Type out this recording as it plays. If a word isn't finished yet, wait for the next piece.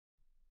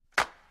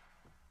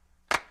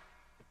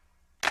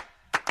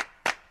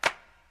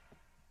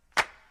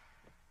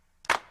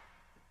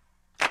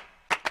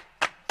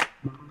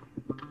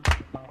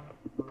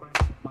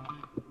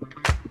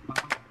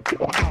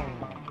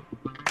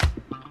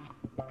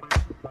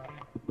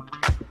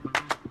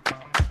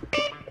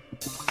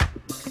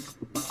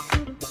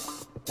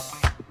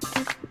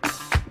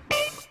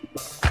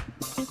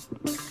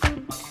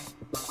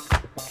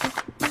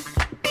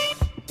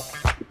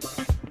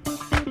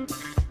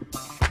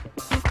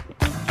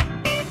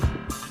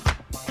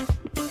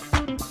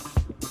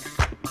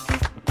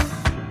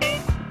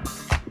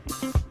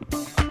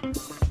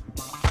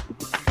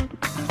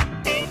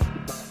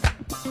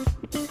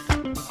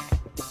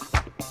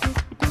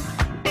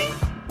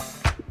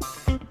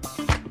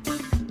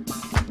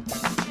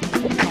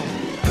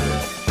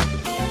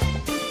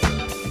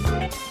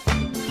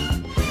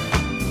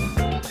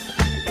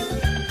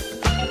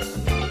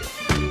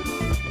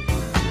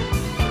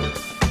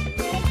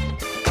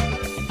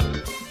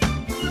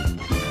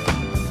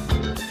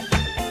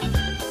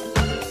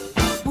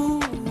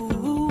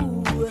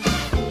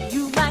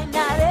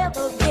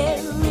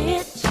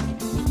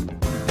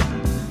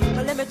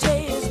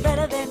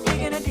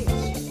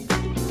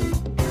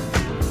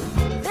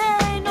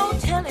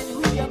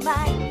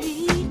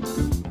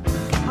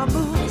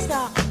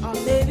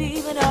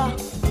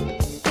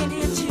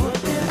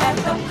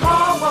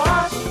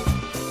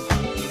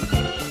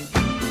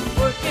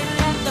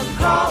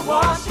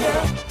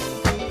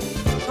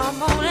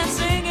Come on and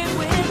sing it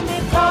with me.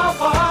 Car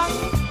wash.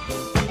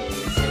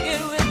 Sing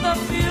it with the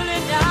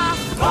feeling now.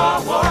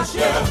 Car wash,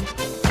 yeah.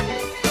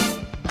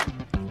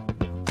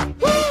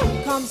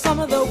 Woo! Come some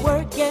of the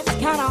work gets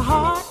kinda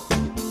hard.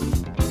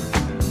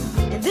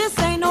 And this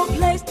ain't no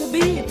place to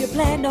be if you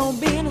plan on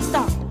being a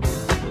star.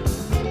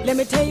 Let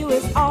me tell you,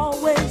 it's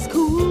always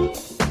cool.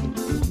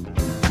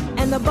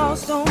 And the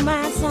boss don't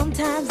mind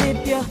sometimes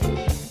if you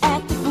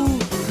act the fool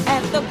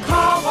at the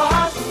car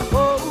wash.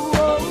 Whoa,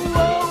 whoa,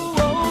 whoa,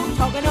 whoa.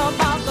 Talking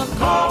about the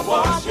car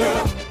wash,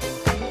 yeah.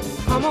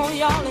 Come on,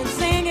 y'all, and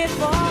sing it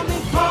for me.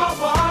 Car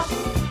wash.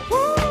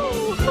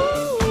 Woo,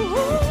 woo,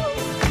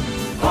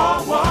 woo.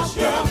 Car wash,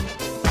 yeah.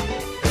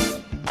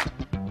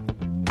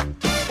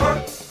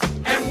 Work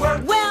and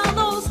work. Well,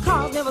 those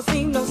cars never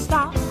seem to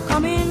stop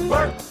coming.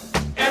 Work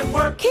and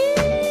work.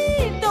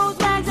 Keep those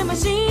bags and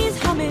machines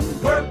humming.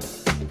 Work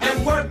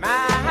and work.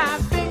 My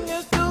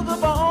fingers to the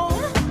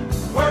bone.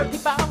 Work.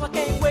 If I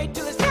can't wait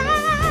till it's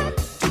time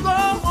to go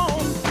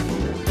home.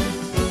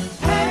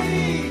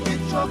 Hey,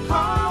 get your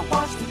car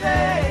washed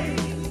today.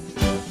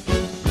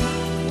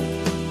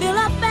 Fill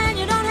up and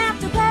you don't have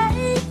to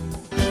pay.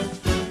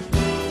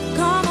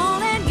 Come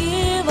on and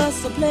give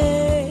us a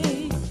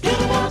play. Get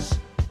a wash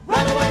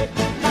right away.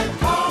 Like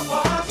car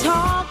wash.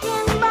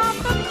 Talking about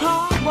the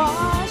car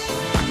wash.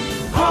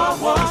 Car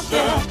wash,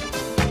 yeah.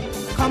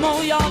 Come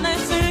on, y'all,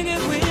 and sing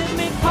it with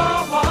me.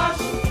 Car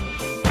wash.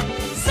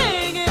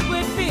 Sing it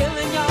with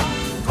feeling, y'all.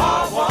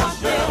 Car wash,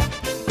 yeah.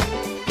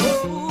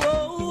 Whoa,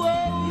 whoa, whoa,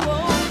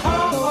 whoa.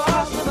 Those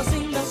cars never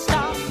seem to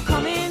stop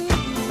coming.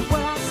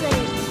 What I say,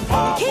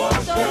 keep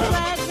those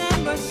flags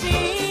and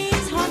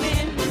machines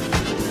humming.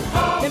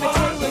 Let me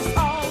tell you, it's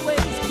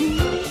always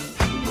cool.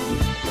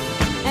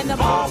 And the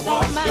boss don't